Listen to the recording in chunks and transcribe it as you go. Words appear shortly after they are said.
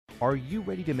Are you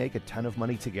ready to make a ton of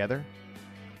money together?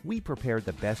 We prepared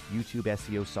the best YouTube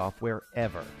SEO software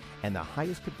ever and the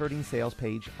highest converting sales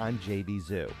page on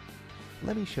JVZoo.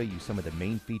 Let me show you some of the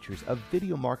main features of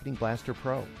Video Marketing Blaster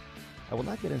Pro. I will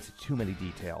not get into too many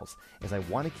details as I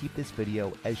want to keep this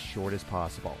video as short as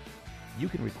possible. You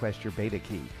can request your beta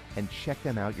key and check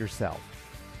them out yourself.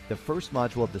 The first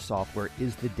module of the software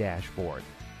is the dashboard.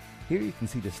 Here you can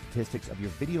see the statistics of your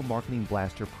Video Marketing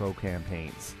Blaster Pro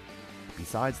campaigns.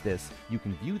 Besides this, you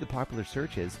can view the popular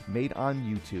searches made on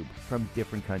YouTube from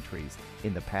different countries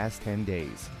in the past 10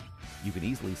 days. You can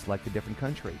easily select a different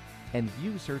country and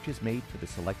view searches made for the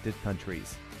selected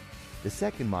countries. The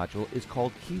second module is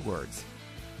called Keywords.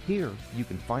 Here, you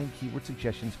can find keyword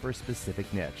suggestions for a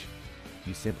specific niche.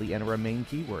 You simply enter a main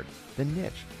keyword, the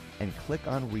niche, and click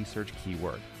on Research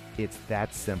Keyword. It's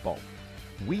that simple.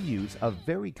 We use a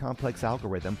very complex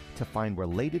algorithm to find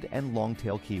related and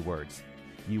long-tail keywords.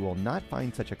 You will not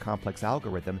find such a complex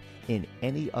algorithm in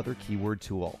any other keyword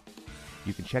tool.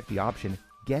 You can check the option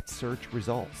Get Search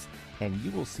Results, and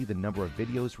you will see the number of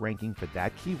videos ranking for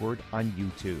that keyword on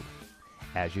YouTube.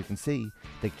 As you can see,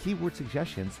 the keyword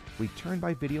suggestions returned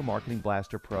by Video Marketing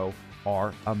Blaster Pro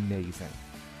are amazing.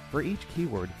 For each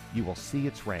keyword, you will see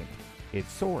its rank,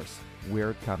 its source,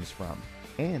 where it comes from,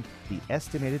 and the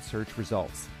estimated search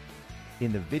results.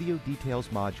 In the Video Details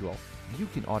module, you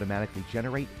can automatically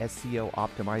generate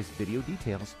SEO-optimized video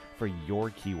details for your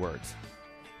keywords.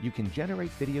 You can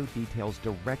generate video details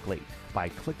directly by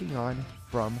clicking on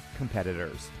From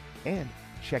Competitors and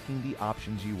checking the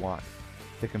options you want.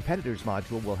 The Competitors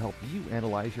module will help you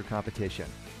analyze your competition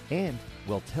and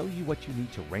will tell you what you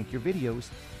need to rank your videos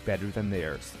better than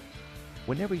theirs.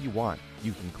 Whenever you want,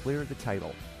 you can clear the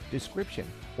title, description,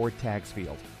 or tags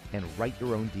field and write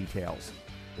your own details.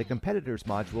 The Competitors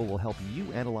module will help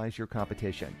you analyze your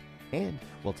competition and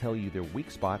will tell you their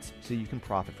weak spots so you can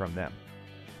profit from them.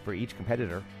 For each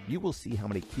competitor, you will see how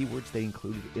many keywords they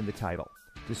included in the title,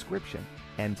 description,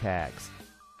 and tags.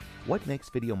 What makes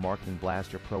Video Marketing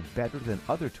Blaster Pro better than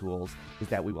other tools is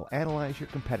that we will analyze your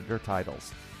competitor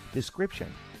titles,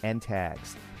 description, and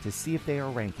tags to see if they are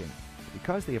ranking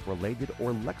because they have related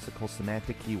or lexical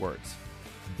semantic keywords.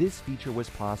 This feature was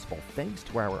possible thanks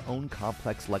to our own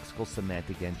complex lexical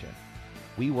semantic engine.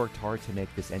 We worked hard to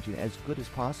make this engine as good as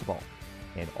possible,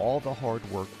 and all the hard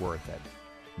work worth it.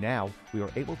 Now, we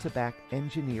are able to back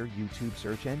engineer YouTube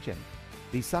search engine.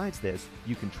 Besides this,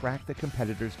 you can track the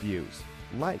competitors' views,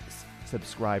 likes,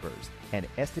 subscribers, and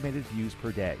estimated views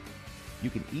per day. You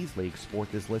can easily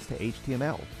export this list to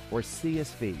HTML or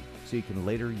CSV so you can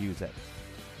later use it.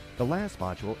 The last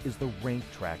module is the Rank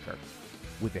Tracker.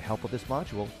 With the help of this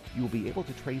module, you will be able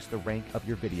to trace the rank of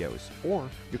your videos or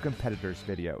your competitors'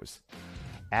 videos.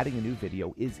 Adding a new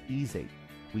video is easy.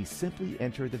 We simply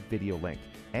enter the video link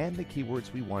and the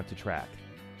keywords we want to track.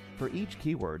 For each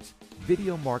keywords,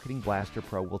 Video Marketing Blaster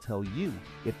Pro will tell you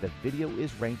if the video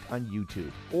is ranked on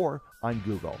YouTube or on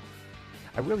Google.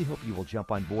 I really hope you will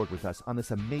jump on board with us on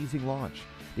this amazing launch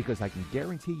because I can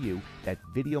guarantee you that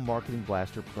Video Marketing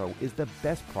Blaster Pro is the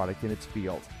best product in its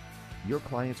field. Your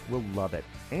clients will love it,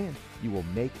 and you will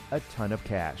make a ton of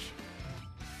cash.